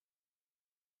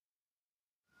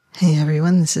Hey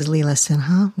everyone, this is Leela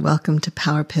Sinha. Welcome to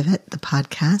Power Pivot, the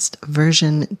podcast,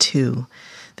 version 2.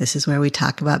 This is where we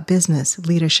talk about business,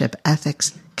 leadership,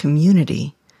 ethics,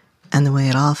 community, and the way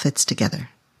it all fits together.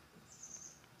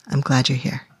 I'm glad you're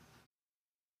here.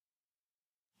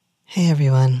 Hey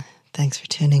everyone, thanks for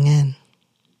tuning in.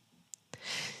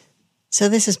 So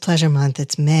this is Pleasure Month.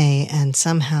 It's May, and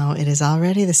somehow it is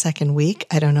already the second week.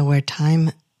 I don't know where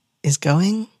time is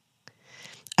going.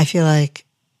 I feel like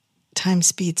time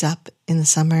speeds up in the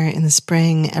summer, in the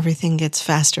spring. Everything gets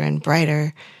faster and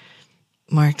brighter,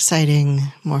 more exciting,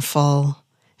 more full.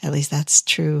 At least that's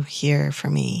true here for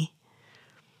me.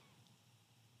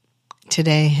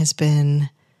 Today has been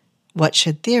what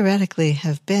should theoretically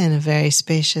have been a very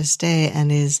spacious day and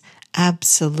is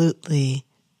absolutely,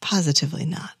 positively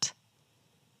not.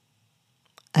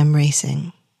 I'm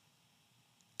racing.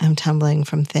 I'm tumbling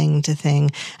from thing to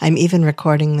thing. I'm even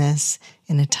recording this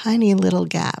in a tiny little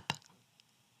gap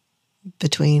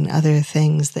between other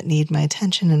things that need my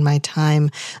attention and my time.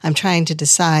 I'm trying to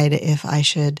decide if I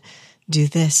should do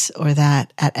this or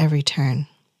that at every turn.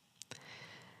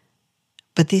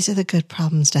 But these are the good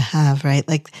problems to have, right?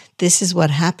 Like, this is what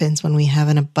happens when we have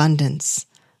an abundance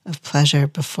of pleasure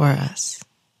before us.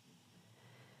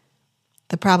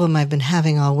 The problem I've been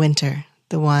having all winter,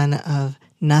 the one of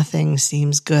nothing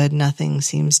seems good, nothing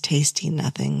seems tasty,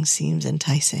 nothing seems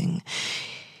enticing,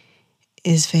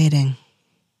 is fading.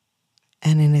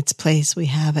 And in its place, we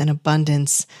have an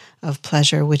abundance of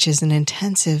pleasure, which is an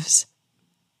intensive's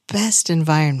best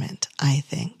environment, I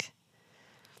think.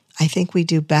 I think we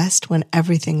do best when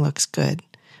everything looks good,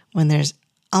 when there's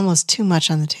almost too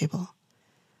much on the table,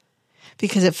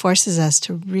 because it forces us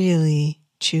to really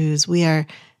choose.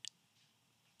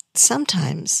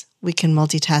 Sometimes we can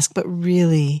multitask, but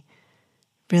really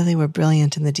we're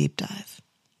brilliant in the deep dive.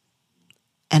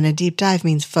 And a deep dive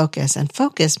means focus, and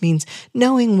focus means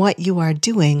knowing what you are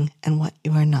doing and what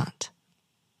you are not.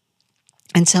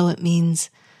 And so it means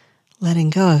letting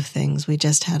go of things. We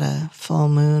just had a full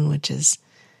moon, which is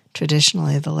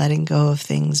traditionally the letting go of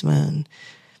things moon.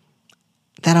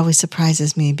 That always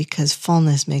surprises me because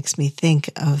fullness makes me think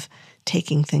of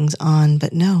taking things on.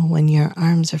 But no, when your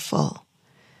arms are full,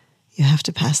 you have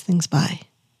to pass things by.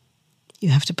 You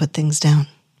have to put things down.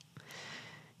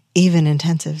 Even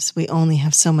intensives, we only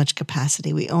have so much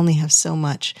capacity. We only have so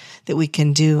much that we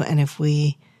can do. And if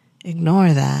we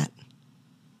ignore that,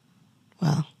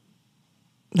 well,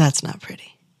 that's not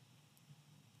pretty.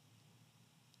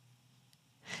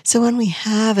 So when we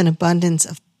have an abundance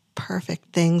of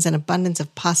perfect things, an abundance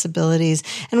of possibilities,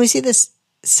 and we see this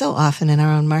so often in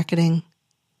our own marketing,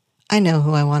 I know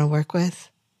who I want to work with.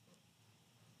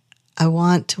 I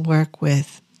want to work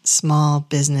with small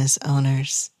business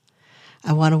owners.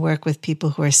 I want to work with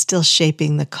people who are still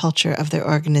shaping the culture of their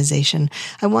organization.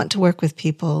 I want to work with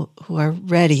people who are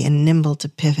ready and nimble to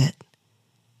pivot.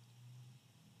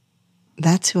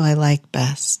 That's who I like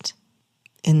best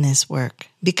in this work,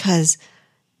 because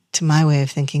to my way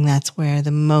of thinking, that's where the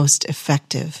most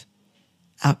effective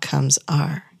outcomes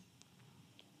are.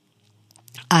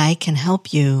 I can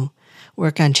help you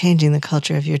work on changing the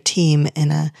culture of your team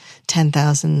in a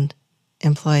 10,000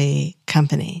 employee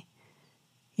company.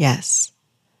 Yes.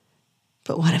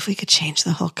 But what if we could change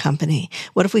the whole company?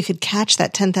 What if we could catch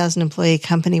that 10,000 employee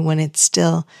company when it's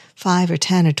still 5 or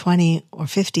 10 or 20 or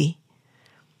 50?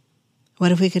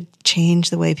 What if we could change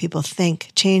the way people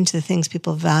think, change the things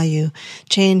people value,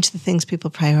 change the things people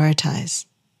prioritize?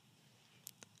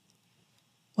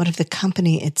 What if the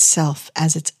company itself,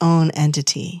 as its own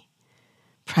entity,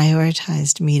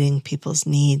 prioritized meeting people's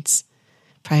needs,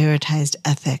 prioritized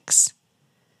ethics?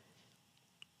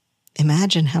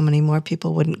 Imagine how many more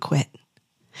people wouldn't quit.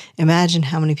 Imagine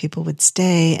how many people would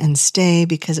stay and stay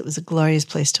because it was a glorious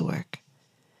place to work.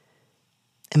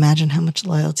 Imagine how much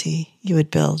loyalty you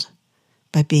would build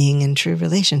by being in true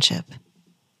relationship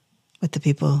with the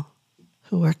people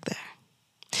who work there.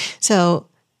 So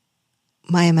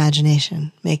my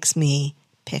imagination makes me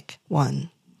pick one.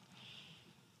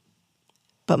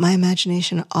 But my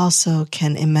imagination also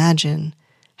can imagine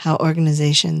how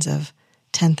organizations of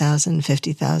 10,000,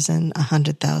 50,000,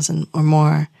 100,000 or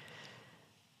more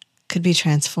could be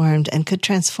transformed and could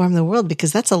transform the world,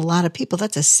 because that's a lot of people.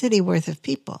 That's a city worth of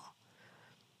people.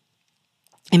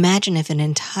 Imagine if an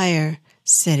entire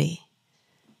city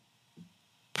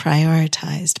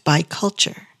prioritized by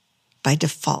culture, by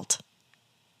default,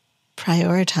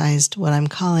 prioritized what I'm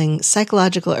calling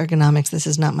psychological ergonomics. This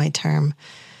is not my term.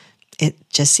 It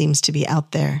just seems to be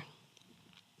out there.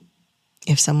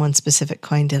 If someone specific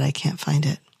coined it, I can't find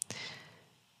it.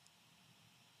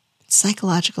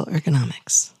 Psychological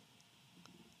ergonomics.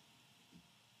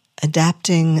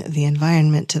 adapting the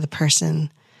environment to the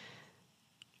person,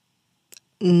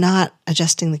 not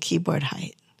adjusting the keyboard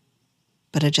height,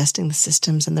 but adjusting the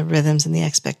systems and the rhythms and the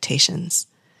expectations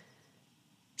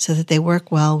so that they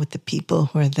work well with the people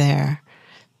who are there,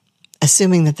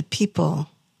 assuming that the people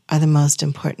are the most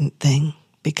important thing,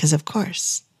 because of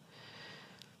course,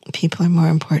 people are more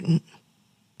important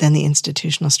than the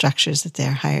institutional structures that they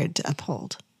are hired to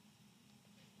uphold.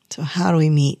 So how do we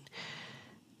meet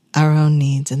our own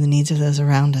needs and the needs of those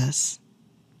around us?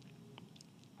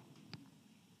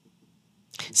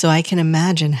 So I can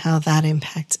imagine how that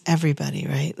impacts everybody,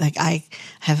 right? Like I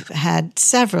have had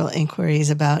several inquiries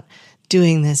about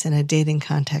doing this in a dating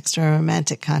context or a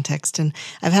romantic context. And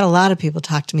I've had a lot of people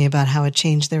talk to me about how it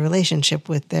changed their relationship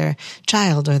with their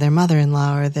child or their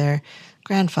mother-in-law or their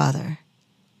grandfather.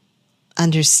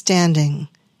 Understanding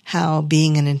how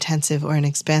being an intensive or an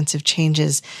expansive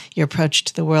changes your approach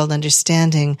to the world,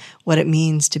 understanding what it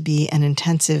means to be an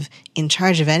intensive in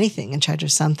charge of anything, in charge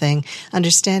of something,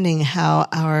 understanding how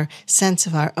our sense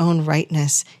of our own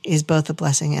rightness is both a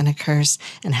blessing and a curse,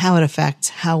 and how it affects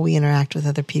how we interact with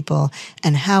other people,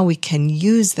 and how we can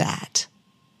use that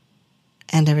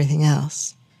and everything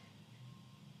else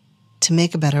to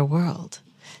make a better world.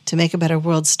 To make a better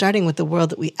world, starting with the world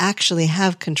that we actually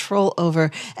have control over.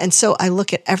 And so I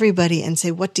look at everybody and say,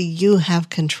 what do you have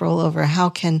control over? How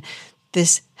can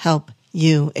this help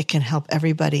you? It can help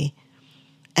everybody.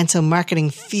 And so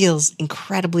marketing feels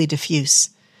incredibly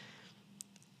diffuse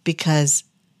because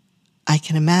I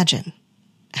can imagine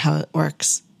how it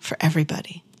works for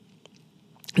everybody.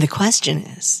 The question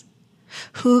is,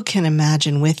 who can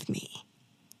imagine with me?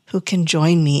 Who can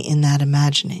join me in that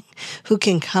imagining? Who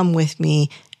can come with me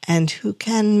and who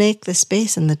can make the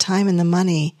space and the time and the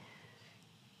money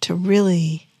to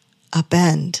really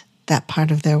upend that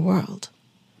part of their world?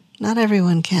 Not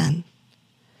everyone can.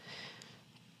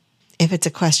 If it's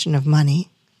a question of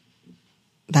money,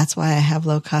 that's why I have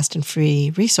low cost and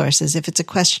free resources. If it's a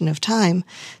question of time,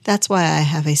 that's why I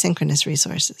have asynchronous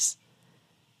resources.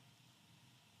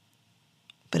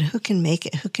 But who can make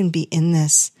it? Who can be in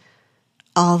this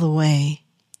all the way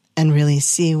and really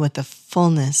see what the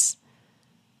fullness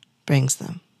brings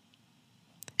them?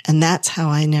 And that's how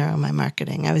I narrow my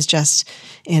marketing. I was just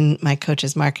in my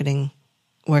coach's marketing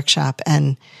workshop,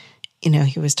 and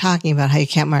he was talking about how you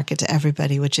can't market to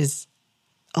everybody, which is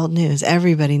old news.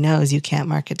 Everybody knows you can't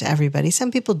market to everybody.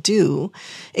 Some people do,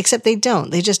 except they don't.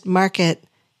 They just market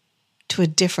to a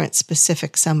different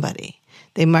specific somebody.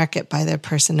 They market by their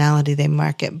personality. They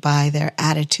market by their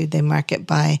attitude. They market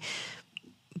by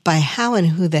how and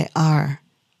who they are.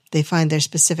 They find their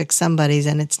specific somebodies,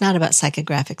 and it's not about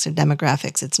psychographics or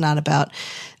demographics. It's not about,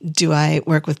 do I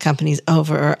work with companies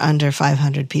over or under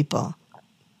 500 people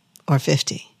or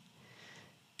 50?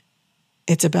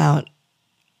 It's about,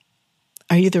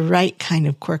 are you the right kind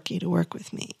of quirky to work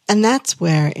with me? And that's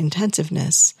where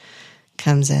intensiveness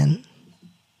comes in.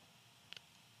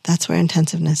 That's where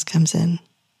intensiveness comes in.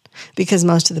 Because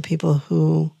most of the people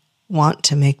who want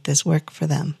to make this work for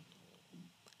them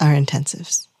are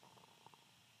intensives.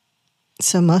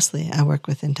 So mostly I work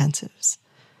with intensives.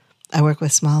 I work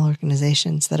with small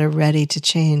organizations that are ready to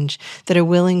change, that are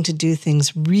willing to do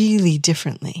things really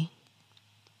differently.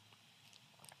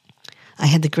 I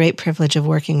had the great privilege of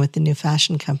working with the New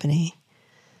Fashion Company,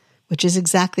 which is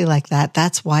exactly like that.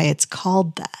 That's why it's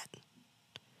called that.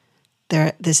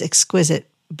 They're this exquisite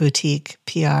boutique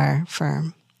PR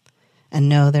firm. And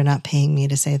no, they're not paying me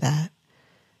to say that.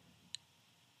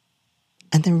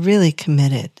 And they're really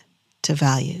committed to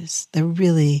values. They're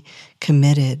really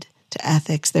committed to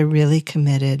ethics. They're really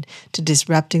committed to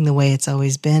disrupting the way it's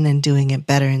always been and doing it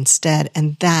better instead.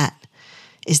 And that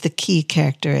is the key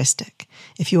characteristic.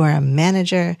 If you are a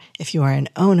manager, if you are an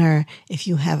owner, if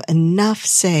you have enough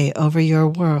say over your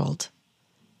world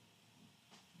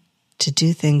to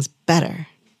do things better,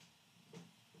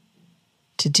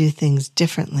 to do things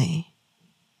differently,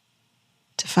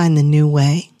 to find the new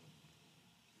way,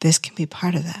 this can be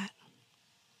part of that.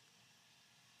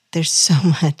 There's so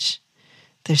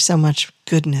much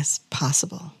goodness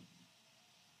possible.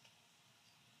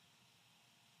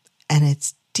 And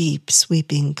it's deep,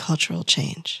 sweeping cultural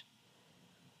change.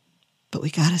 But we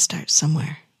got to start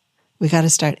somewhere. We got to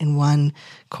start in one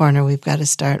corner. We've got to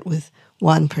start with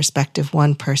one perspective,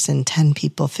 one person, 10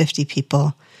 people, 50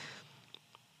 people.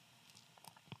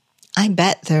 I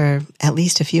bet there are at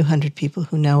least a few hundred people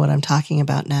who know what I'm talking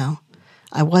about now.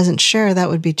 I wasn't sure that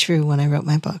would be true when I wrote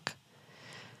my book.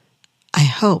 I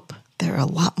hope there are a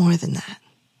lot more than that.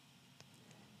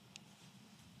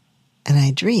 And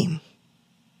I dream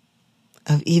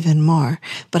of even more,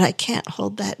 but I can't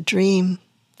hold that dream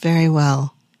very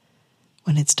well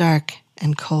when it's dark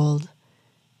and cold,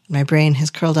 my brain has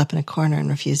curled up in a corner and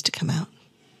refused to come out.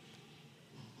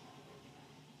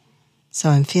 So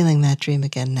I'm feeling that dream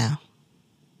again now.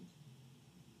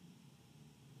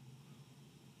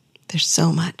 There's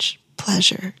so much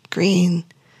pleasure, green,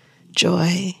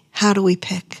 joy. How do we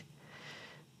pick?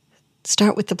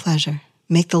 Start with the pleasure.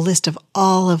 Make the list of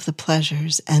all of the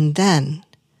pleasures and then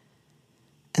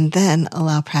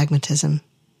allow pragmatism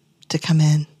to come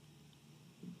in.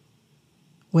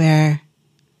 Where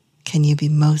can you be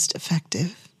most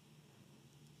effective?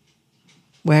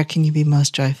 Where can you be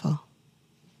most joyful?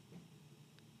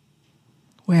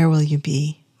 Where will you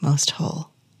be most whole?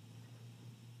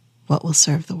 What will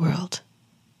serve the world?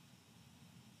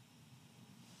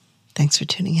 Thanks for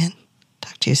tuning in.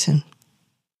 Talk to you soon.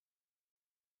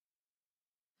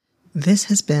 This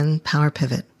has been Power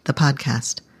Pivot, the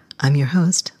podcast. I'm your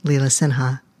host, Leela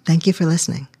Sinha. Thank you for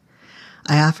listening.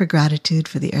 I offer gratitude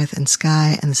for the earth and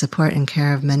sky and the support and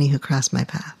care of many who cross my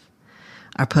path.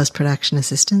 Our post-production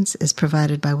assistance is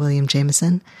provided by William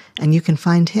Jameson, and you can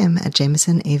find him at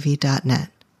jamesonav.net.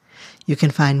 You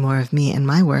can find more of me and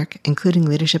my work, including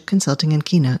leadership consulting and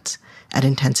keynotes, at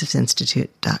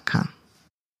intensivesinstitute.com.